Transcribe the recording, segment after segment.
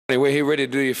We're here ready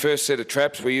to do your first set of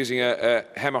traps. We're using a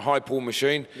hammer high pull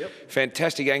machine. Yep.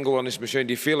 Fantastic angle on this machine.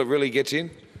 Do you feel it really gets in?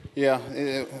 Yeah,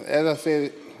 as I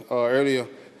said earlier,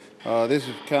 this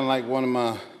is kind of like one of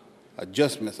my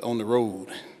adjustments on the road,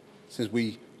 since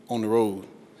we on the road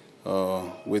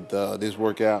with this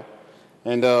workout.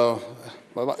 And there's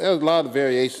a lot of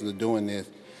variations of doing this.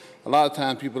 A lot of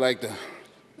times people like to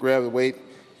grab the weight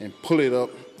and pull it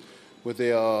up with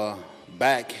their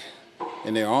back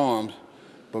and their arms.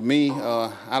 But me,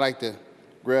 I like to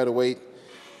grab the weight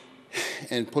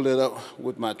and pull it up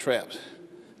with my traps,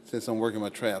 since I'm working my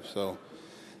traps. So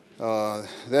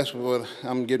that's what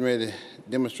I'm getting ready to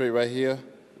demonstrate right here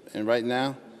and right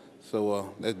now.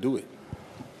 So let's do it.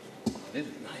 This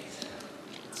is nice.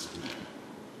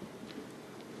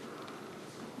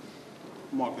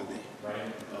 Marker there.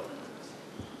 Right. Oh.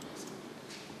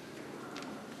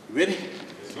 You ready?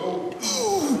 Let's go.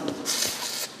 Ooh.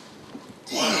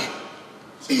 1,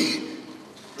 2,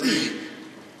 3,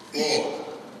 4,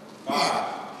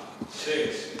 5,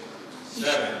 6,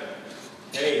 7,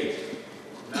 8,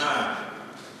 9,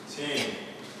 10,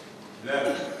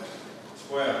 11,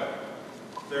 12,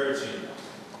 13,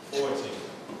 14,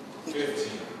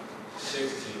 15,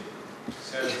 16,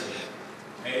 17,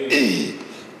 18,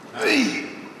 19,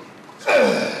 20.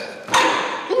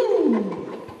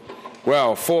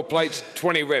 Well, 4 plates,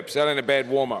 20 reps. That ain't a bad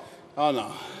warm-up. Oh,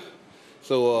 no.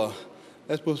 So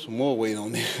let's put some more weight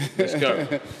on there. Let's go.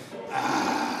 1,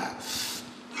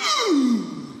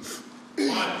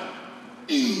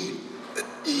 2,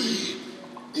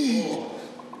 3, 4,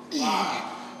 5,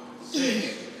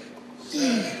 6,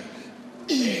 7,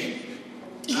 8,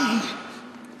 9,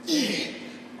 10,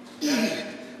 11,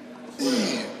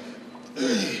 12,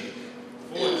 13,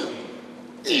 14.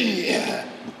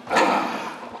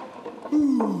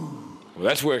 Well,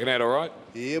 that's working out all right.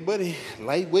 Yeah, buddy.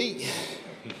 Lightweight.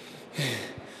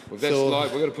 Well, that's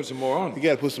light. We've got to put some more on. You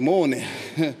got to put some more in there.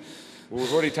 Well,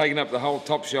 we've already taken up the whole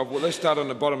top shelf. Well, let's start on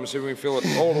the bottom and see if we can fill it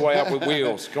all the way up with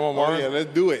wheels. Come on, Warren. Oh, yeah,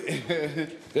 let's do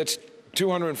it. That's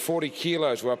 240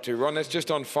 kilos we're up to, Ron. That's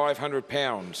just on 500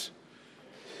 pounds.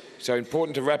 So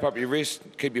important to wrap up your wrist,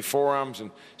 keep your forearms, and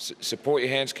support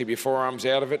your hands, keep your forearms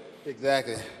out of it.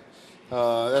 Exactly.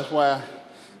 That's why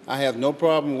I have no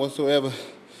problem whatsoever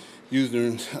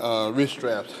using wrist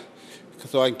straps,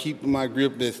 so I can keep my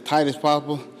grip as tight as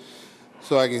possible,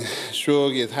 so I can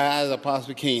shrug as high as I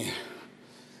possibly can,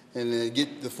 and then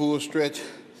get the full stretch,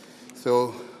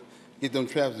 so get them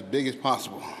traps as big as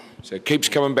possible. So it keeps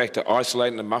coming back to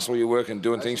isolating the muscle you work and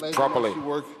doing things properly.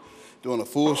 Work, doing a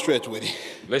full stretch with it.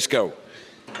 Let's go.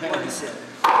 Fingers.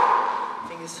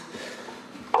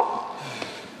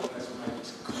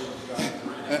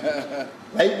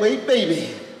 Lightweight,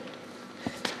 baby.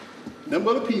 Nothing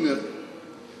but a peanut.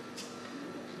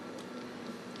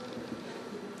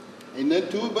 Ain't nothing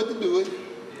to it but to do it.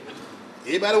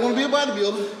 Everybody want to be a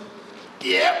bodybuilder.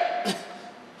 Yep.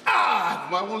 Ah,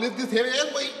 I want to lift this heavy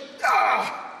ass weight.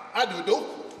 Ah, I do it though.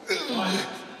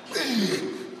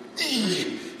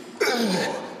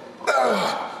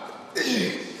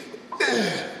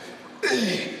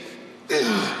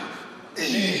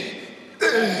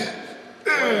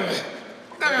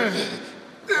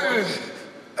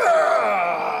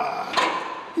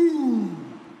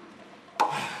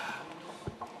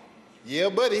 Yeah,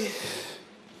 buddy.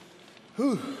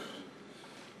 Whew.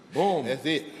 Boom. That's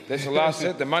it. That's the last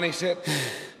set, the money set.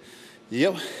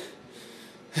 Yep.